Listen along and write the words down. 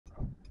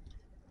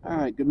All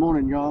right, good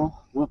morning, y'all.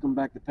 Welcome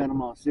back to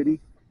Panama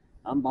City.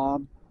 I'm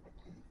Bob.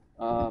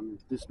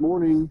 This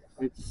morning,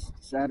 it's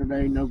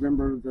Saturday,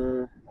 November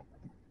the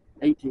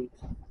 18th.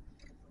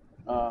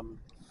 Um,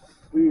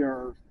 we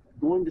are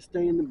going to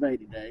stay in the bay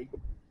today.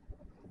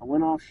 I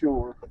went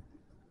offshore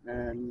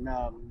and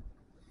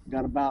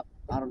got about,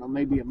 I don't know,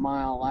 maybe a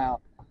mile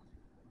out,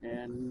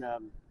 and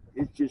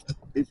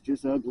it's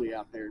just ugly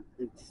out there.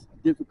 It's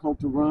difficult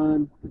to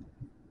run.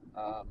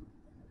 Um,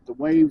 the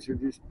waves are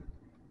just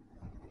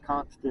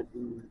constant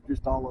and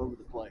just all over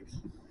the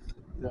place.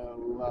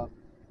 So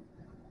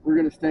we're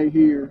going to stay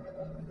here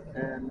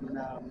and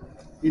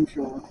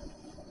inshore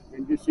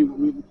and just see what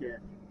we can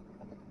catch.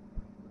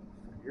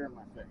 Here in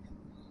my face.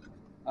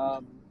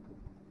 Um,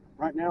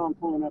 right now, I'm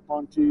pulling up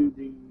onto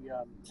the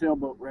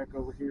sailboat wreck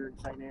over here in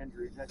St.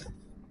 Andrews. That's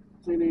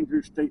St.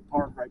 Andrews State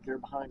Park right there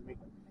behind me.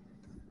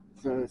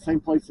 It's the same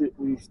place that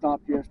we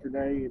stopped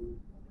yesterday and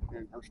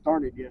or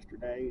started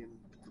yesterday,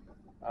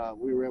 and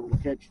we were able to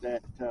catch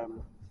that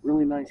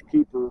really nice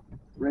keeper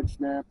red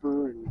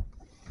snapper and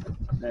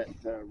that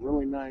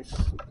really nice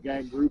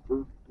gag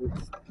grouper that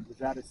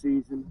was out of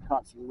season.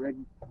 Caught some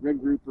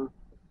red grouper.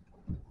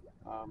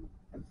 Um,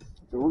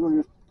 so we're going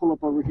to just pull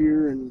up over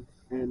here and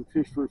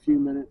fish for a few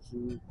minutes,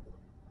 and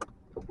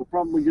we'll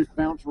probably just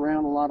bounce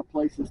around a lot of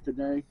places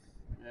today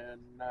and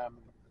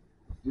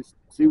just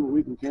see what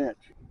we can catch.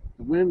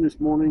 The wind this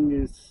morning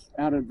is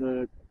out of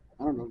the,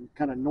 I don't know,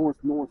 kind of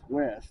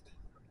northwest.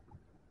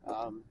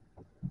 Um,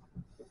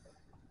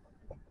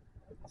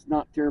 it's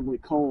not terribly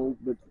cold,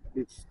 but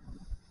it's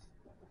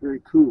very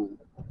cool.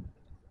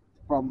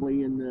 It's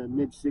probably in the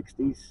mid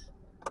 60s,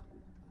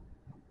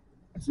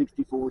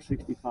 64,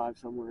 65,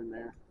 somewhere in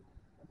there.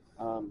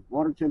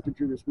 Water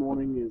temperature this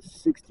morning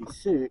is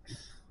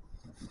 66,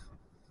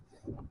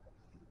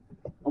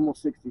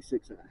 almost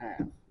 66 and a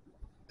half.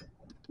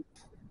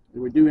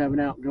 And we do have an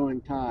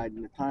outgoing tide,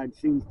 and the tide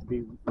seems to be,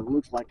 it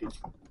looks like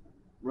it's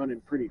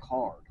running pretty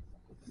hard.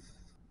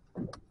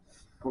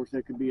 Of course,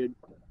 it could be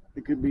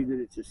that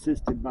it's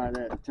assisted by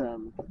that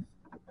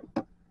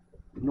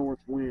north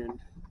wind.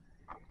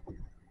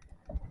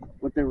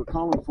 What they were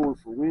calling for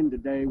wind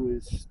today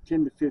was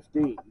 10 to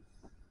 15,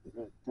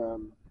 but I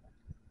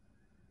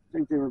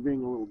think they were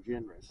being a little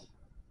generous.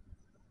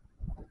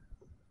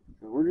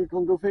 So we're just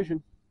gonna go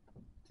fishing,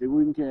 see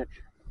what we can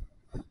catch.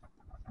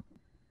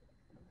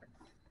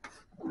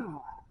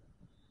 Oh,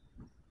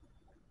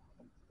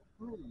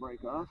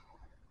 break off.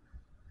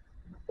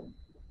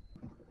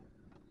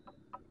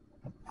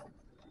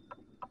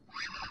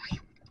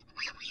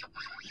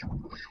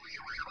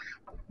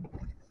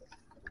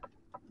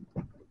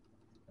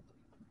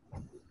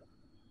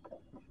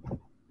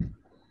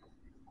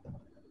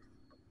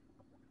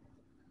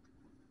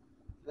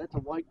 That's a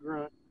white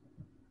grunt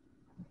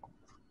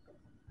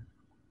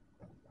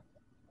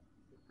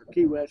or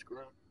Key West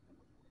grunt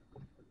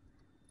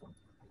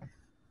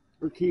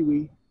or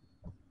kiwi.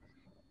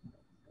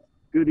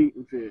 Good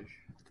eating fish.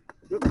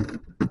 Oops.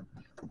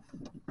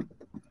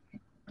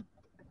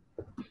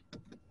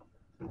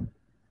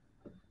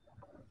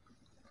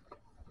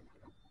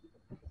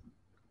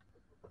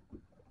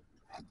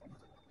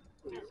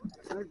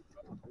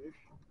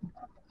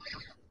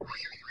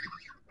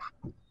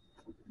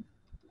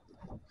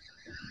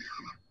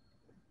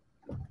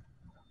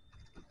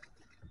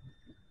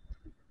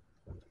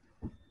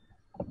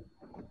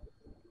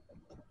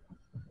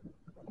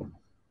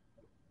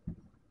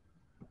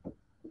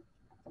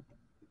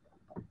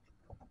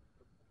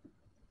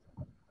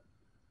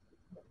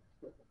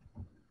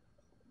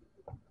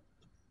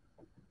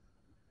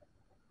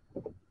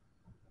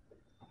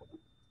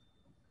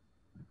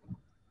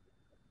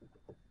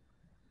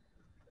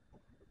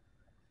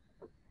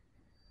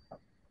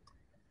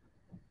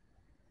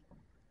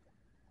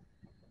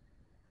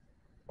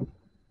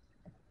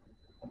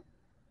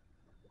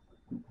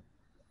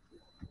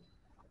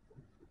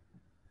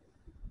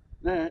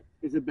 That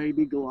is a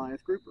baby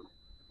Goliath grouper.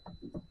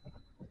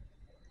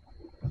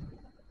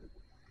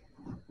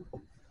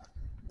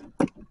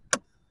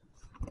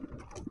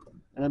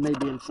 And I may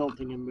be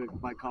insulting him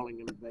by calling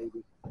him a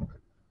baby.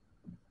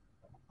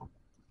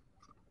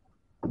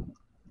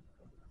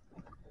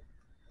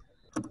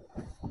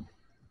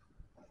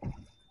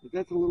 But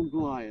that's a little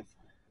Goliath.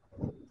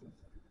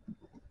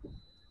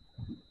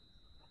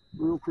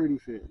 Real pretty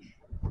fish.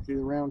 See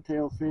the round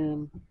tail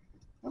fin?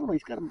 Oh,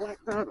 he's got a black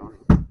dot on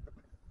him.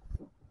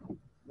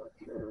 Not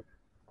sure.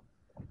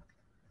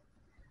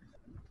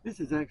 This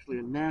is actually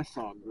a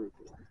Nassau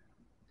Grouper.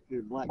 See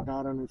the black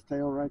dot on his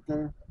tail right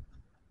there?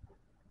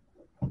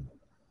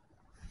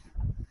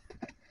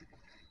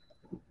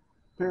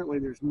 Apparently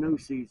there's no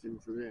season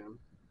for them.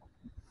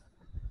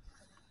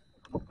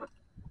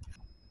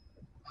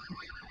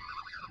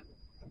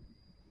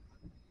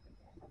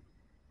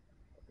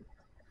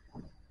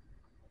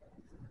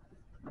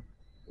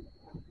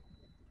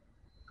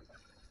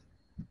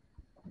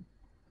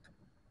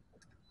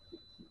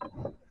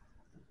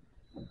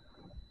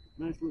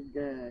 Nice little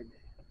gag.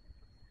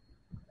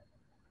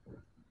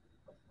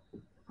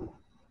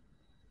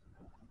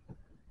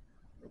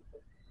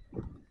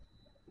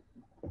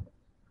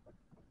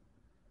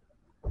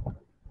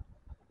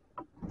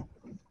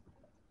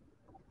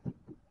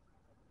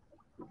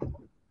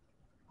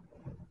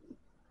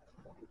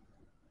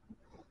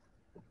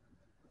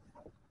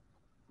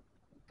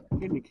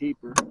 Getting a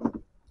keeper.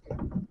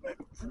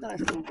 It's a nice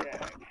little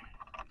jag.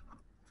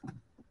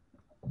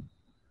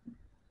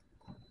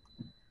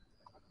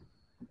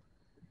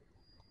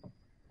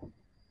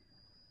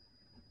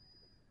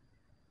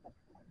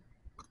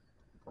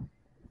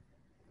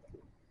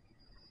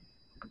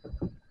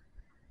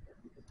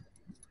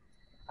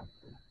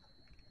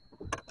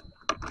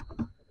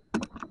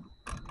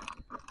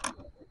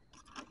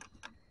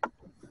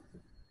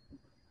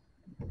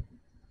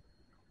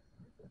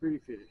 Pretty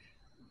fish.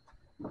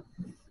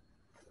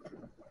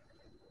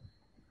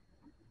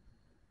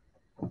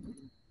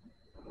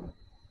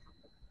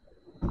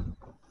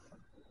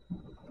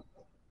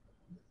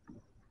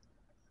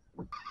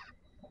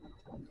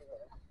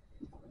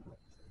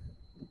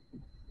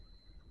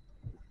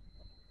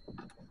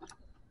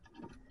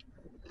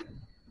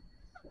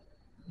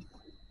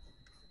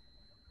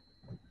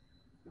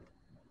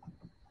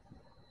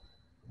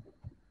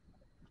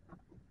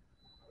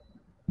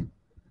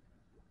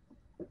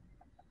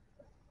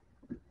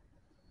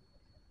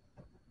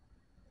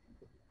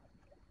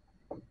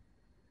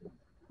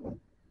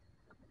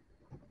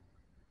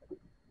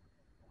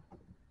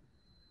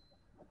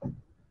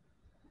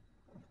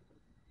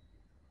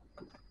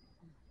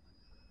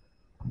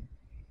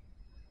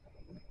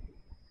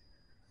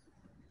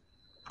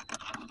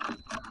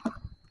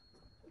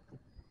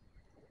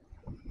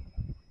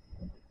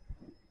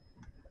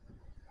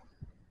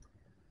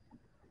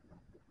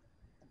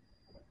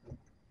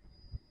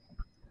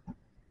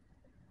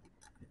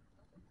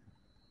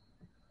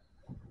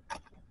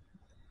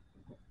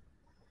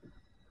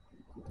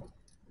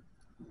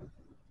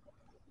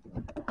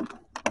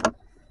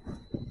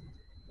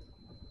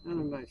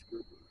 And a nice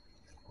grouper.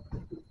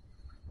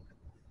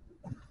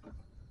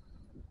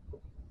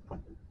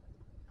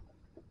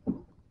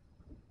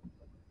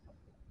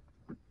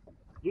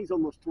 He's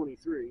almost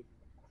 23,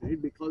 so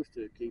he'd be close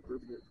to a keeper,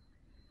 but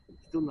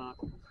still not.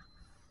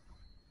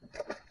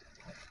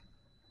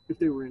 If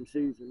they were in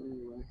season,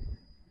 anyway.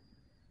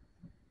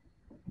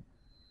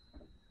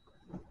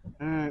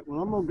 Alright,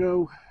 well, I'm going to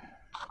go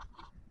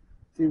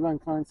see if I can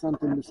find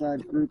something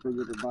besides grouper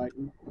that are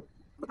biting.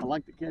 I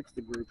like to catch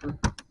the grouper,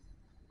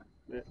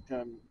 but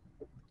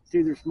it's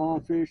either small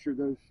fish or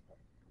those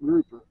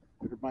grouper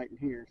that are biting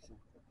here. So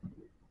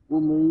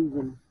we'll move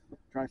and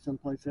try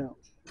someplace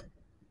else.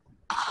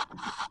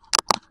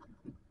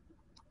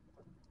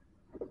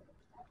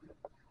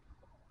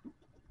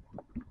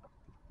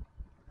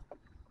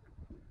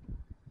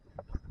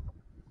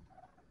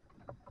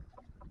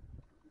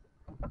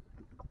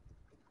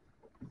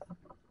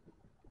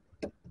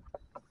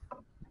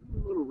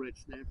 A little red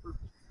snapper.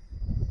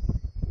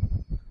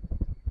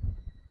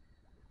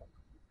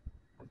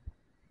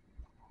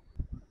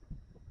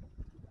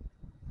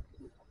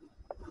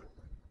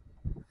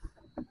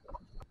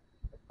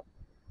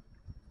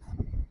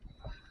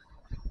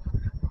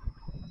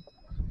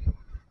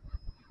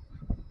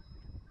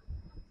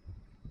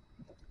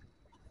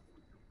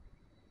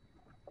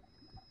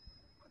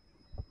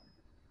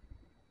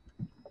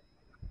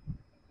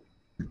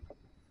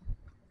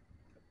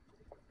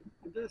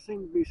 There does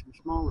seem to be some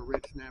smaller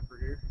red snapper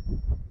here.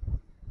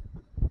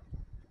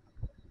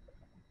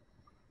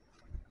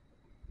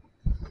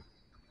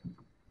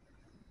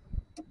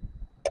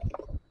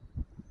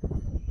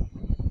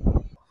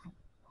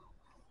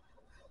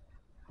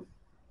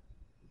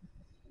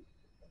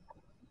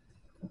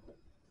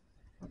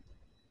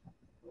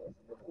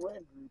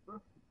 Red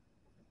grouper.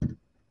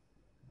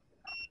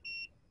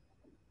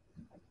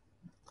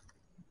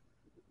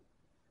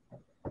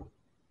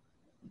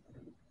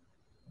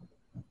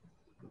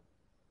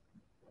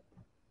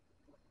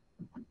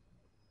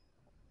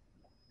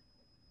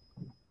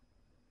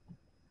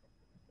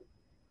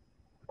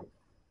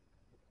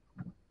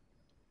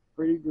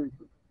 Pretty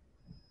grouper.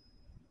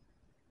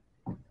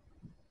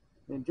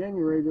 In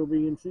January they'll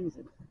be in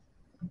season.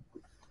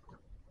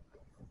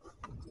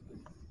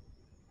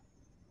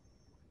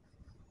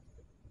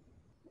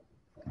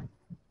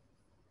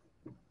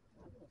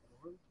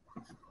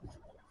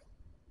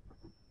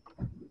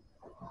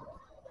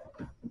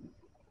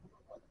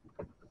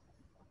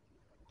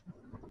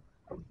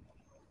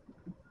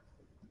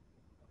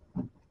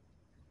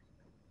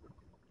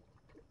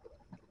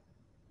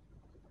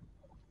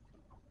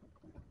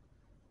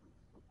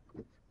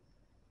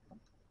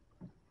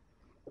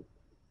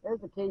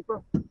 There's a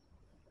keeper.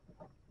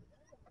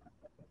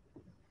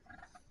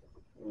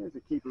 There's a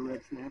keeper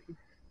red snapper.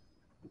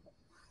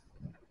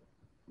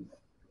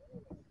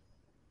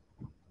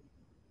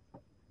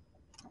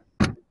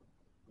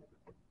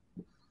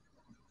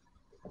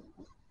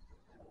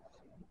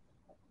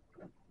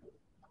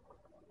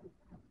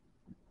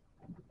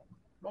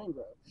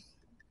 Mangroves.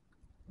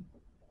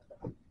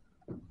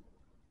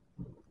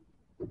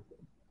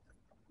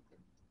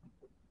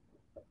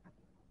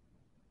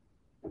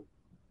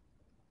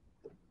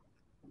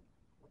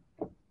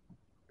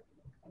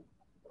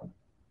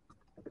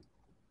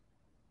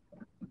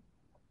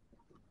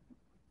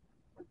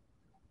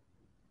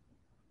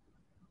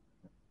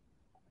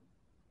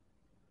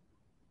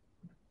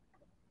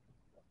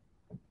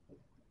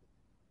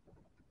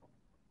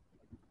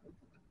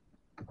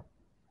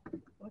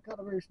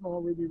 a very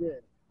small ruby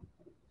red.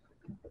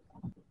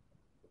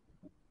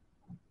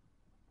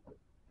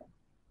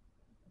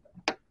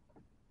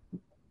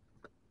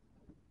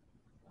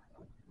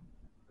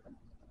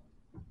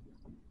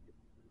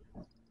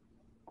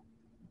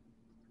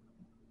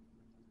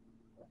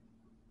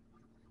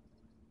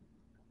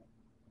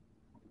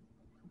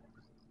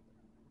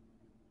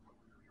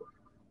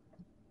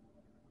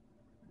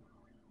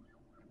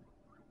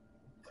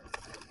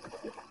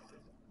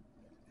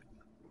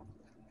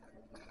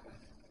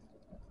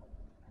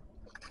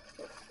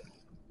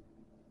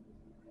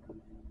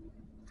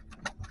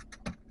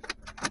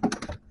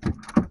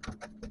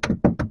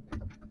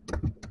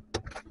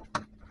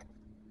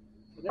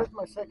 There's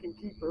my second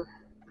keeper,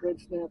 red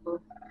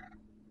snapper.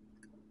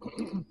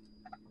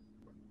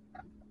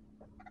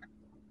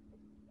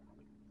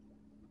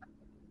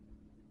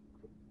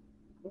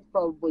 It's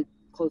probably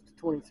close to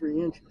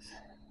 23 inches.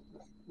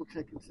 We'll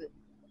check and see.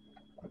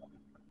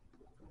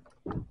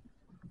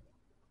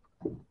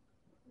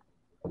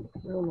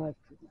 Real nice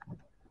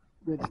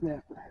red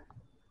snapper.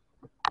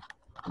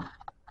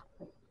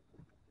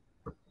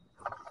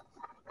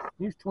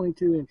 He's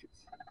 22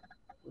 inches.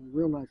 With a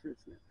real nice red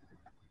snapper.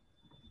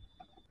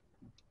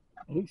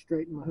 And he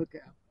straightened my hook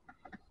out.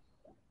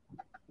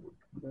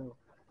 So,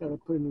 gotta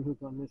put a new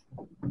hook on this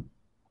one.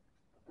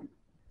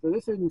 So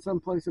this isn't some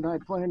place that I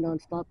had planned on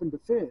stopping to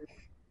fish.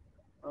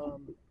 I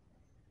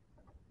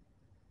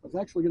was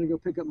actually going to go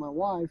pick up my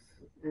wife,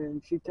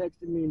 and she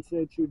texted me and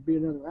said she would be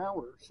another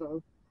hour or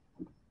so.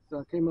 So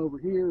I came over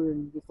here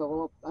and just thought,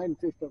 well, I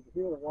hadn't fished over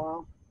here in a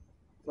while,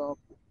 so I'll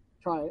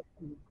try it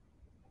and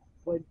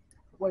wait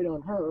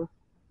on her.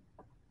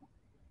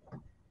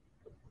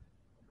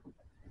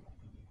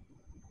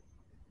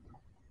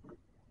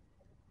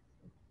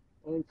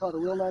 And caught a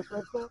real nice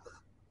red snapper.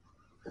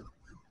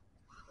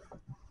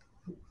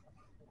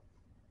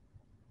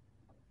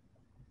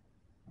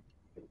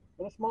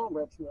 And a small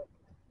red snapper.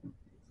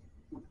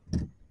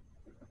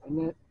 And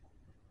that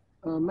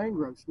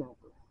mangrove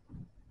snapper.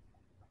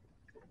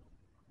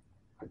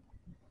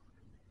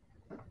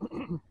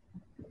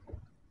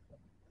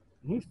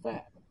 He's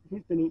fat.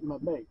 He's been eating my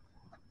bait.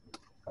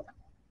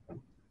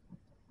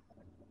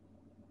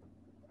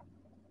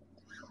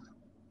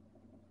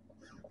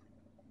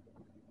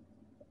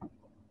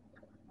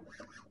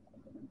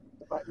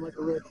 Fighting like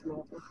a red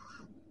snapper.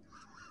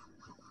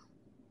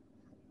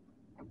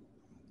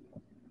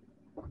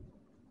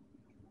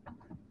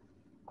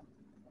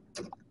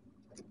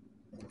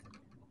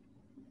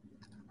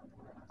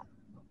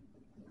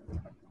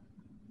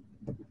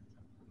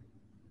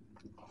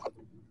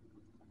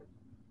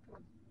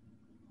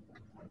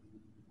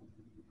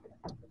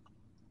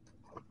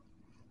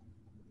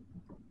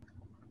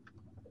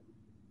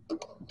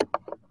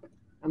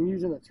 I'm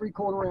using a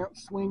 3/4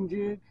 ounce swing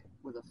jig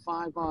with a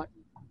 5/0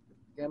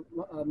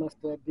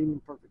 Mustad Demon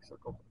Perfect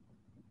Circle.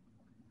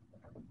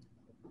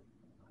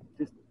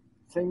 Just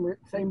same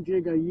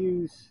jig I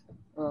use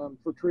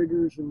for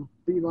triggers and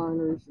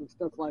beeliners and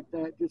stuff like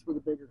that, just with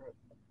a bigger hook.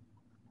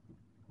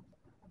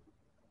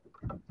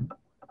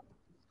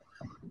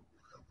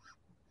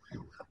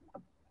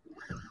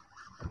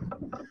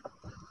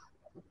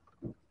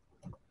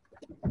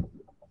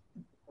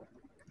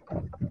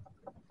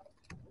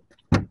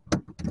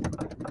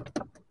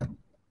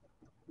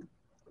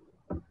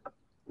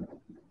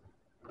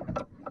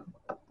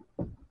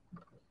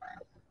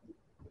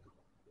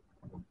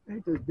 I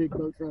hate those big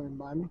boats running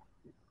by me.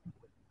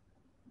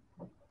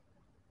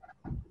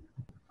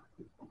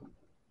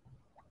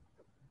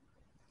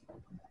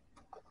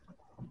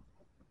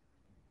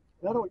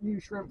 I don't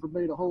use shrimp for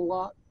bait a whole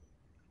lot,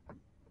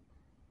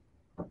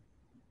 but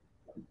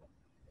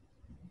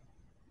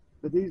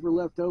these were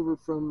left over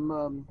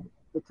from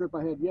the trip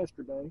I had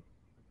yesterday.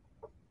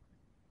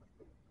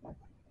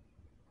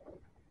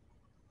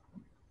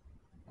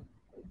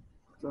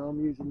 So I'm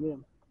using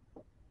them.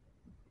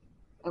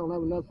 I don't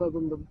have enough of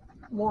them to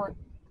warrant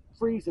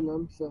freezing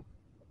them, so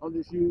I'll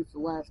just use the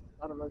last,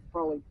 I don't know,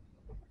 probably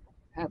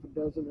half a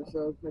dozen or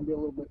so, maybe a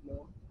little bit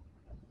more.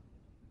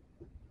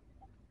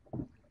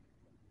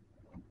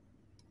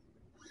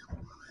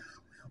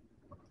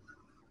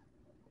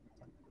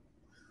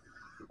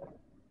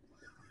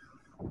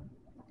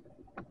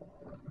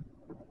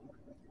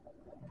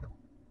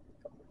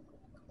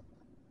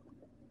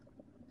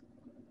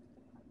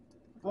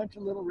 Bunch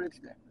of little red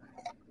snappers.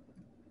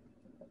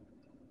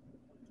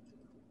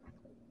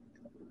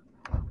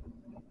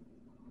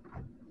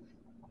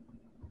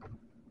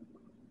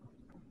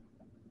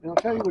 And I'll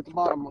tell you what the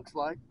bottom looks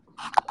like.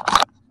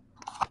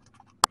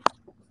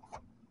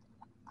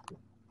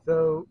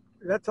 So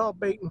that's all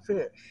bait and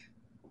fish.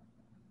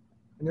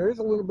 And there is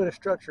a little bit of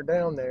structure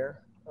down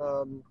there,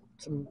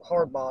 some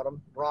hard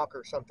bottom, rock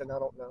or something, I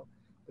don't know.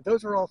 But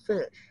those are all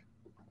fish.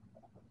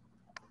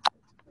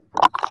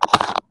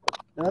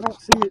 Now I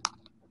don't see it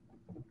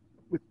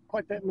with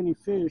quite that many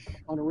fish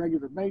on a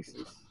regular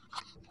basis,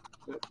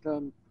 but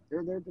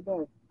they're there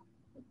today.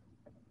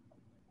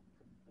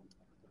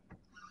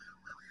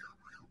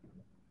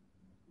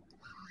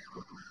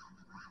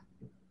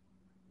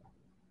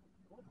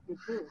 That's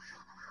good fish.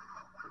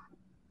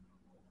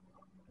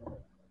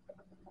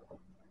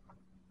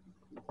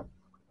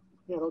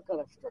 all kind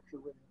of structure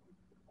with it.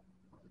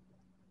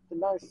 It's a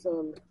nice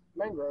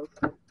mangrove.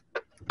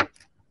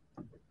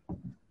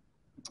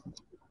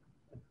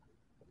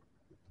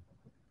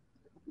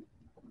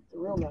 It's a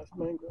real nice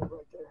mangrove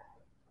right there.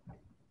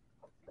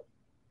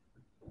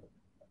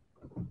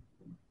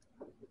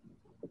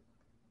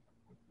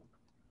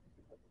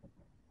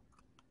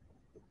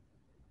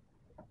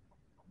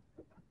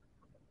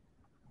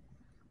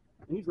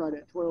 He's right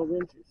at 12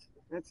 inches.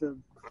 That's a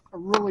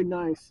really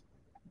nice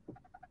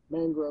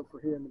mangrove for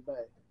here in the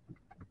bay.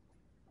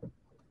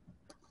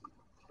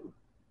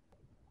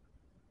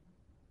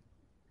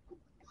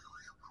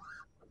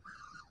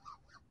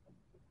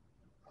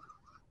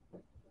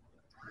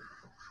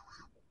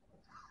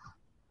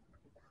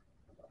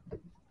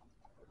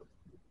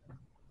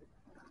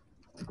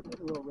 There's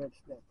a little red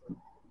snapper.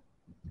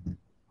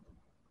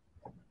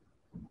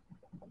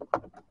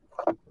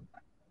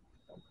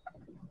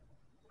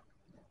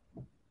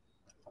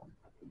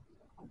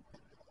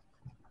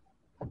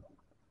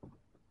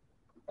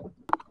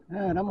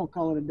 And I'm gonna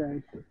call it a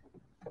day.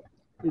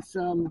 It's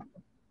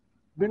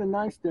been a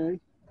nice day.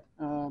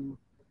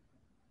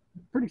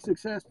 Pretty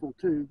successful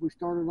too. We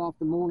started off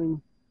the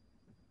morning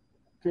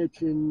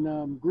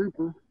catching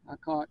grouper. I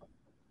caught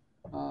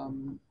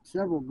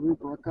several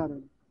grouper. I caught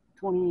a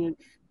 20-inch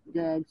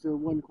gag, so it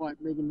wasn't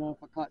quite big enough.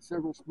 I caught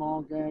several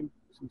small gags,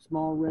 some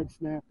small red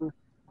snapper.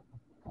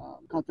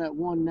 Caught that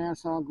one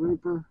Nassau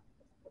Grouper.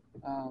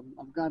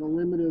 I've got a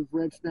limit of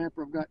red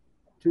snapper. I've got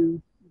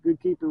 2 good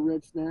keeper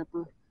red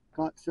snapper.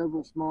 Caught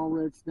several small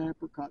red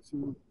snapper. Caught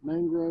some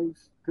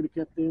mangroves. Could have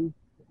kept them.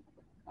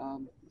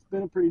 It's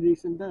been a pretty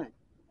decent day.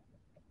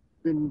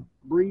 Been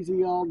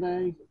breezy all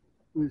day.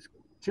 It was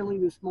chilly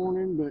this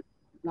morning, but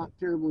not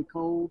terribly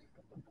cold.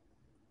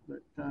 But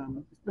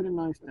it's been a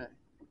nice day.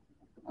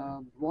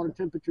 Water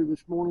temperature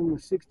this morning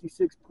was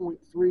 66.3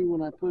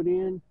 when I put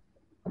in,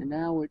 and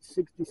now it's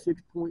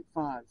 66.5.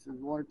 So the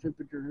water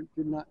temperature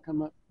did not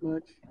come up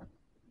much.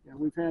 Yeah,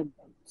 we've had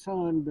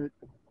sun, but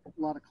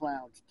a lot of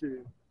clouds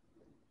too.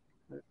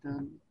 But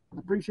I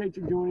appreciate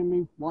you joining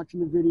me, watching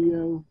the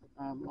video.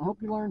 I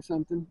hope you learned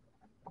something.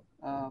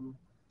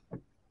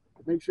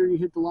 Make sure you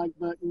hit the like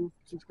button,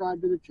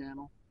 subscribe to the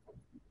channel,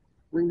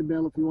 ring the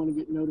bell if you want to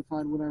get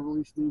notified when I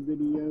release new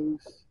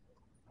videos.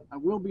 I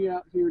will be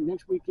out here.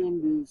 Next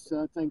weekend is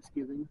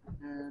Thanksgiving,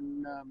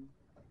 and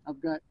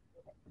I've got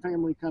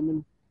family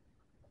coming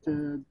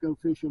to go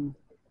fishing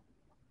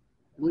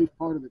at least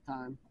part of the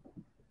time.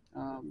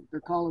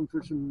 They're calling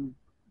for some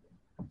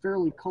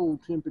fairly cold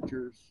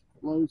temperatures,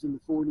 lows in the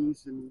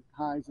 40s and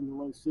highs in the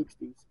low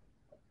 60s,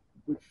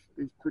 which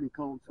is pretty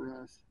cold for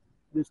us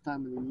this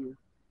time of the year.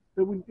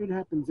 But it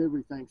happens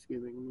every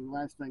Thanksgiving. I mean,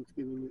 last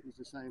Thanksgiving it was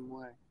the same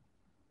way.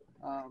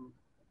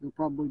 It'll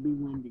probably be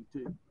windy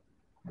too.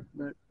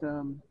 But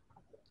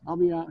I'll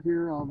be out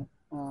here.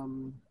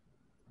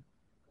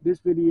 This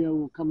video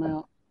will come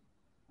out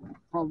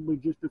probably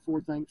just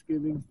before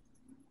Thanksgiving.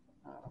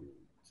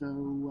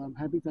 So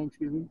happy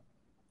Thanksgiving,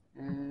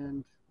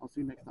 and I'll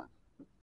see you next time.